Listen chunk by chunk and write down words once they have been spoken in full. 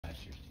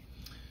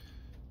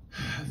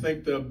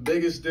think the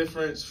biggest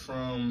difference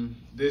from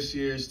this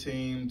year's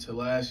team to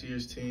last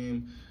year's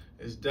team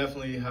is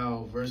definitely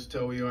how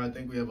versatile we are. I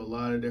think we have a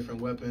lot of different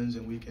weapons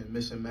and we can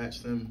mix and match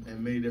them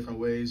in many different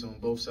ways on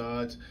both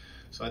sides.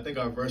 So I think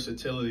our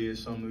versatility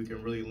is something we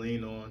can really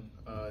lean on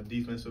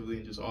defensively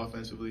and just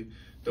offensively,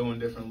 throwing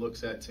different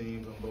looks at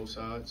teams on both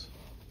sides.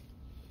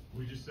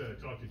 We just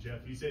talked to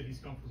Jeff. He said he's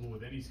comfortable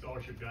with any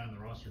scholarship guy on the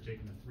roster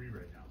taking the three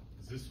right now.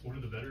 Is this one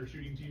of the better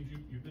shooting teams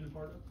you've been a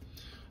part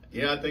of?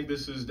 Yeah, I think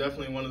this is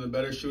definitely one of the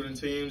better shooting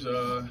teams.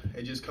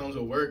 It just comes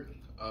with work.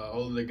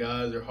 All of the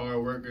guys are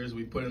hard workers.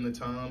 We put in the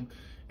time,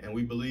 and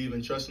we believe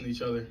and trust in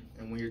each other.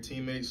 And when your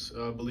teammates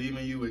believe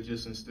in you, it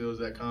just instills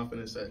that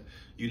confidence that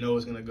you know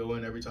it's going to go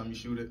in every time you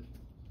shoot it.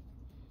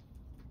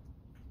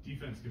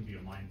 Defense can be a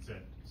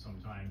mindset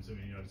sometimes. I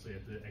mean, you obviously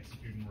have to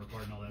execute and work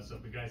hard and all that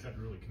stuff. The guys have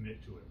to really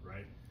commit to it,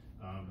 right?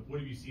 What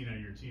have you seen out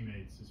of your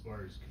teammates as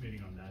far as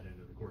committing on that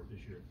end of the court this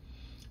year?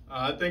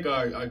 I think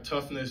our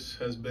toughness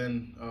has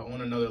been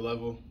on another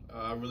level.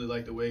 I really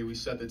like the way we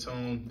set the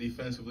tone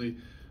defensively.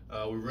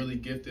 We're really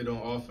gifted on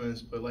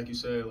offense, but like you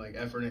said, like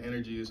effort and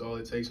energy is all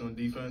it takes on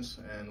defense,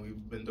 and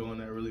we've been doing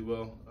that really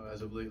well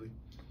as of lately.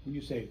 When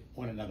you say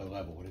on another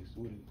level,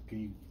 can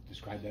you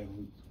describe that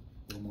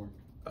a little more?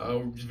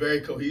 We're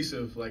very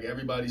cohesive. Like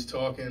everybody's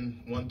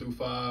talking 1 through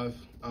 5,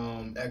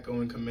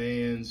 echoing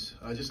commands.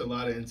 Just a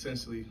lot of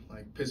intensity.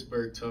 Like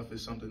Pittsburgh tough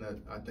is something that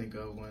I think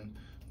of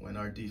when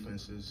our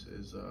defense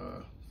is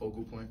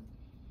focal point.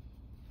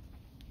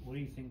 What do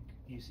you think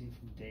you've seen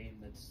from Dame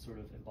that's sort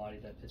of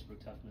embodied that Pittsburgh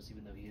toughness,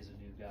 even though he is a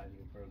new guy to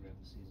your program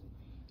this season?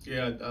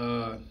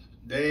 Yeah,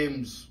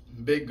 Dame's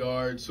big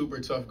guard, super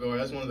tough guard.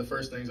 That's one of the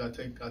first things I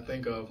think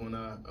of when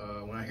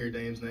I hear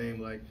Dame's name.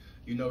 Like,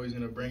 you know he's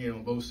gonna bring it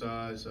on both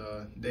sides,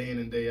 day in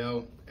and day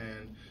out,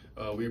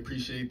 and we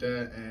appreciate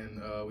that,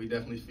 and we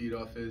definitely feed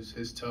off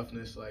his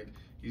toughness. Like,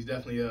 he's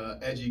definitely a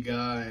edgy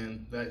guy,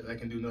 and that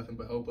can do nothing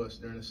but help us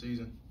during the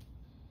season.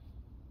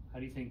 How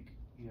do you think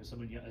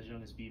someone as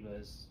young as Biba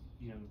has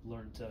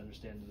learned to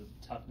understand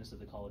the toughness of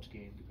the college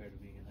game compared to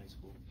being in high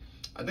school?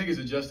 I think he's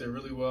adjusted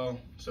really well,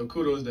 so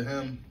kudos to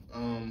him.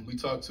 We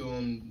talk to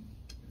him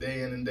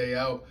day in and day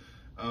out,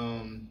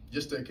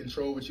 just to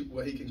control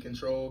what he can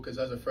control, because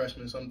as a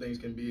freshman, some things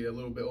can be a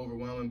little bit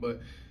overwhelming, but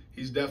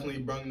he's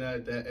definitely brought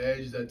that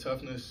edge, that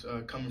toughness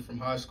coming from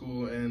high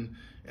school, and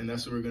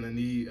that's what we're going to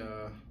need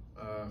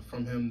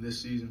from him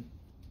this season.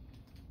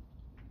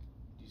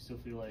 Do you still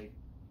feel like,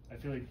 I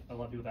feel like a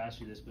lot of people have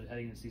asked you this, but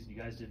heading into the season,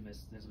 you guys did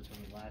miss the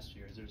tournament last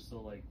year. Is there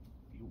still, like,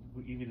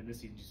 even in this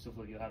season, do you still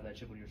feel like you'll have that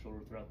chip on your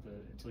shoulder throughout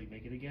until you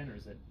make it again, or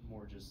is it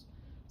more just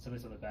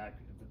something's on the back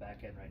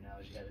end right now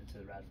as you head into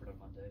Radford on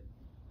Monday?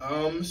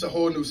 It's a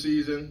whole new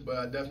season, but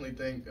I definitely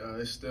think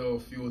it's still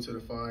fuel to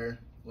the fire.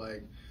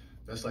 Like,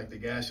 that's like the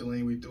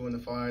gasoline we threw in the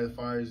fire. The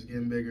fire is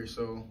getting bigger,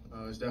 so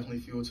it's definitely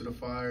fuel to the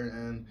fire,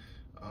 and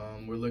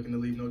we're looking to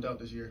leave no doubt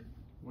this year.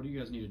 What do you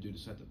guys need to do to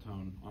set the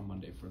tone on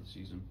Monday for the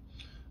season?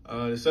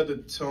 To set the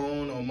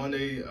tone on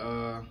Monday,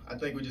 I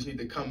think we just need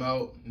to come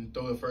out and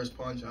throw the first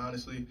punch,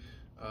 honestly.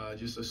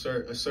 Just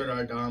assert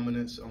our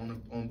dominance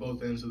on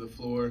both ends of the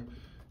floor,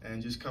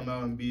 and just come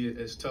out and be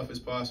as tough as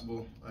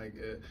possible. Like,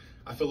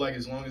 I feel like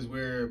as long as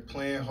we're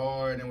playing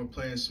hard and we're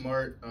playing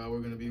smart, we're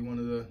going to be one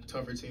of the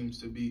tougher teams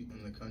to beat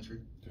in the country.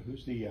 So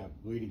who's the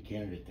leading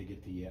candidate to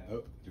get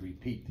to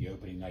repeat the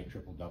opening night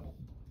triple-double?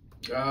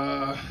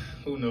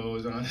 Who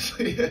knows,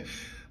 honestly.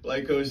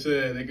 Like Coach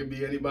said, it could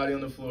be anybody on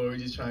the floor. We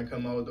just try and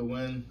come out with the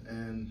win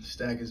and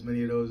stack as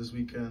many of those as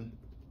we can.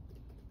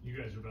 You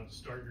guys are about to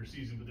start your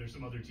season, but there's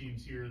some other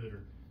teams here that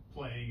are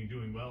playing and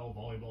doing well.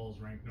 Volleyball is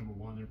ranked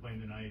 #1. They're playing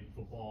tonight.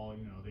 Football,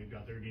 they've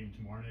got their game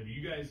tomorrow night.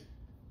 You guys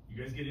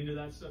get into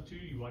that stuff too?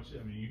 You watch?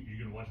 I mean, you're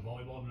gonna watch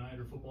volleyball tonight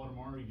or football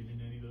tomorrow? You get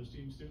into any of those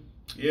teams too?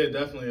 Yeah,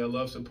 definitely. I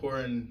love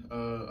supporting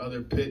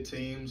other Pitt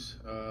teams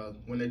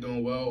when they're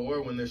doing well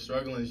or when they're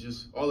struggling. It's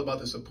just all about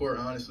the support,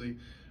 honestly.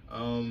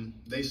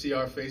 They see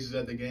our faces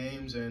at the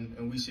games,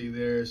 and we see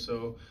theirs.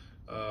 So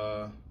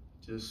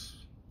just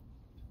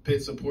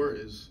Pitt support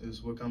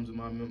is what comes to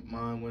my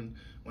mind when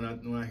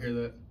I hear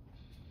that.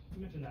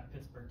 You mentioned that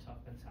Pittsburgh tough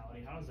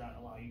mentality. How does that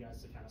allow you guys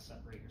to kind of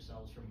separate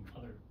yourselves from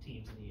other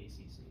teams in the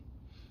ACC?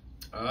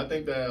 I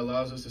think that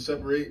allows us to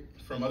separate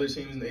from other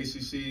teams in the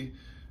ACC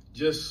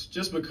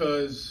just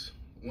because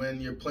when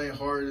you're playing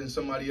harder than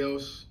somebody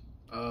else,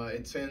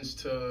 it tends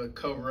to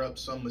cover up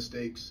some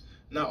mistakes.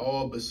 Not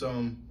all, but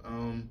some.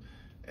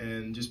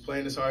 And just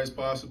playing as hard as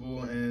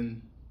possible.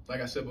 And like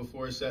I said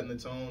before, setting the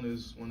tone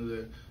is one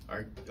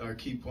of our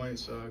key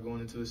points going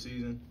into the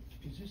season.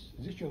 Is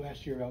this your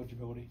last year of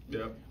eligibility?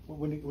 Yeah.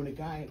 When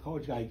a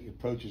college guy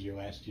approaches your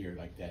last year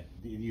like that,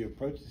 do you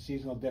approach the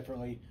season a little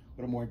differently,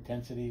 a little more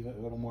intensity,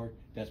 a little more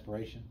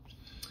desperation?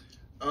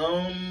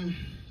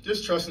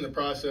 Just trusting the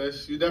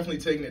process. You're definitely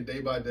taking it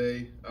day by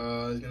day.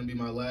 It's going to be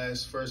my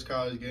first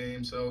college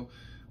game, so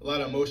a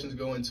lot of emotions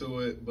go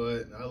into it,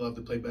 but I love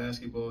to play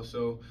basketball.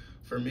 So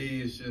for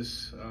me, it's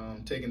just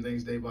taking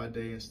things day by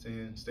day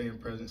and staying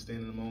present,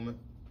 staying in the moment.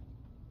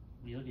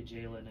 When you look at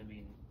Jalen, I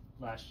mean,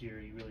 last year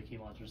you really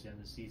came on towards the end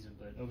of the season,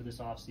 but over this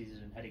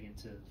offseason and heading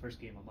into the first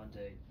game on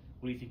Monday,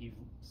 what do you think you've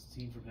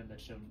seen from him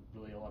that's shown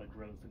really a lot of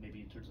growth and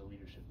maybe in terms of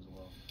leadership as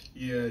well?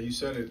 Yeah, you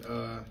said it.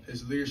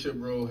 His leadership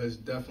role has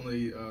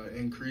definitely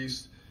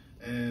increased,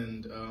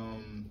 and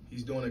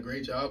he's doing a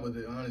great job with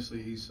it.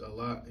 Honestly, he's a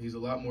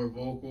lot more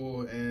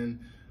vocal, and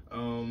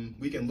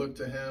we can look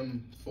to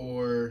him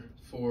for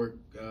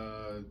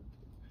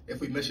if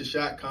we miss a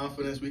shot,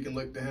 confidence. We can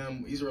look to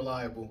him. He's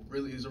reliable.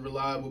 Really, he's a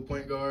reliable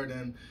point guard,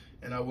 and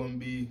I want to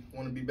be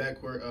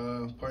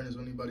backcourt partners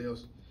with anybody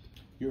else.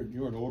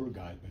 You're an older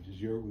guy, but does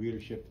your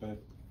leadership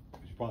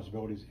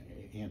responsibilities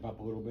amp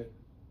up a little bit?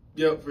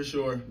 Yep, for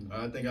sure.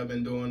 I think I've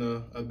been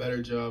doing a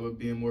better job of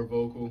being more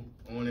vocal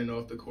on and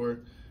off the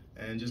court,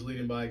 and just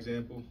leading by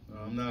example.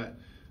 I'm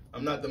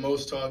not the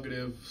most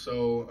talkative,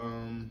 so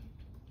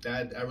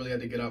I really had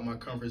to get out my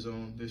comfort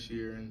zone this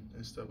year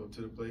and step up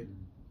to the plate.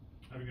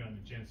 I haven't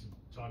gotten a chance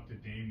to talk to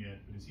Dame yet,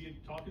 but is he a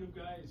talkative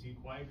guy? Is he a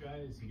quiet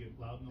guy? Does he get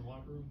loud in the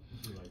locker room?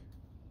 What's he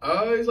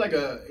like?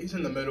 He's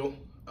in the middle.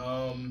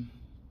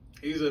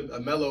 He's a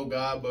mellow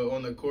guy, but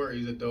on the court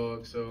he's a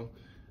dog. So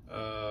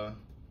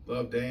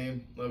love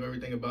Dame, love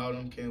everything about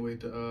him. Can't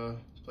wait to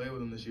play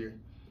with him this year.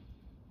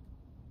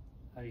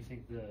 How do you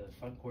think the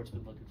front court's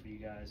been looking for you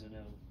guys? I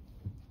know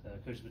the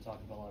coach has been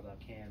talking a lot about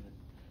Cam and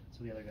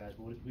some of the other guys,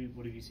 but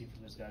what have you seen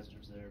from those guys in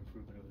terms of their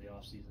improvement over the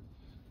offseason?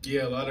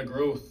 Yeah, a lot of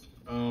growth.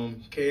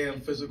 Cam,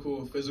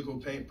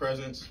 physical paint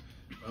presence.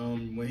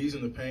 When he's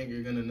in the paint,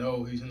 you're gonna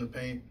know he's in the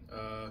paint.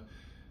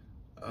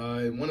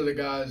 One of the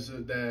guys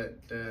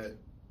that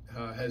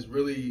has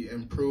really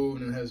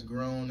improved and has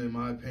grown, in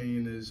my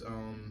opinion, is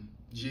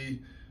G.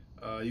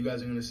 You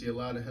guys are gonna see a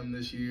lot of him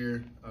this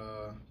year.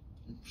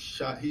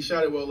 He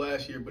shot it well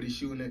last year, but he's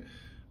shooting it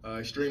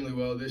extremely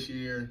well this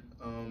year.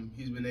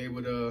 He's been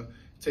able to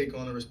take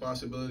on the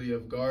responsibility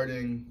of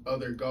guarding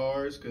other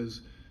guards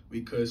because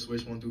we could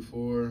switch 1 through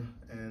 4,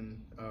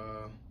 and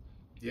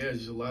yeah,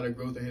 just a lot of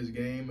growth in his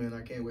game, and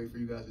I can't wait for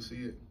you guys to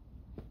see it.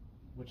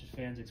 What should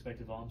fans expect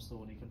of Amstel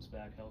when he comes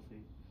back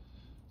healthy?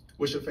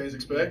 What should fans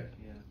expect?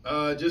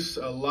 Yeah. Just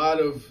a lot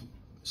of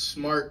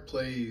smart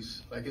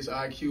plays. Like, his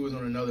IQ is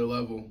on another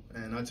level,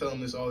 and I tell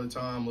him this all the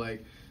time.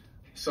 Like,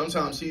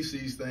 sometimes he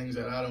sees things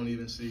that I don't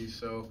even see.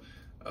 So,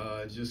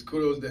 just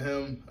kudos to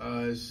him.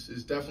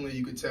 It's definitely,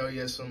 you could tell he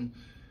has some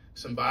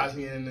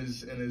Bosnian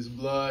in his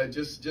blood,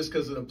 just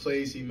because of the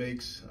plays he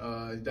makes.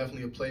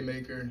 Definitely a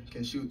playmaker,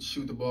 can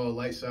shoot the ball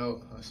lights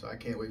out. So I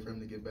can't wait for him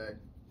to get back.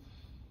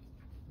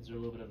 Is there a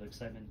little bit of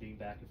excitement being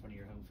back in front of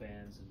your home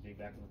fans and being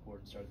back on the court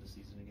and start the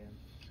season again?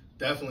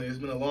 Definitely, it's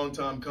been a long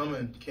time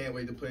coming. Can't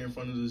wait to play in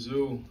front of the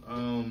zoo.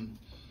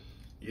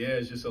 Yeah,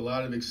 it's just a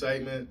lot of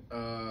excitement.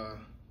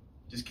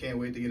 Just can't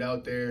wait to get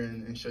out there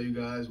and show you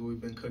guys what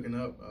we've been cooking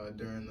up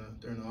during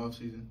the off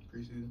season,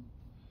 preseason.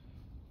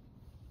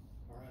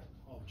 All right,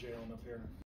 I'll have Jalen up here.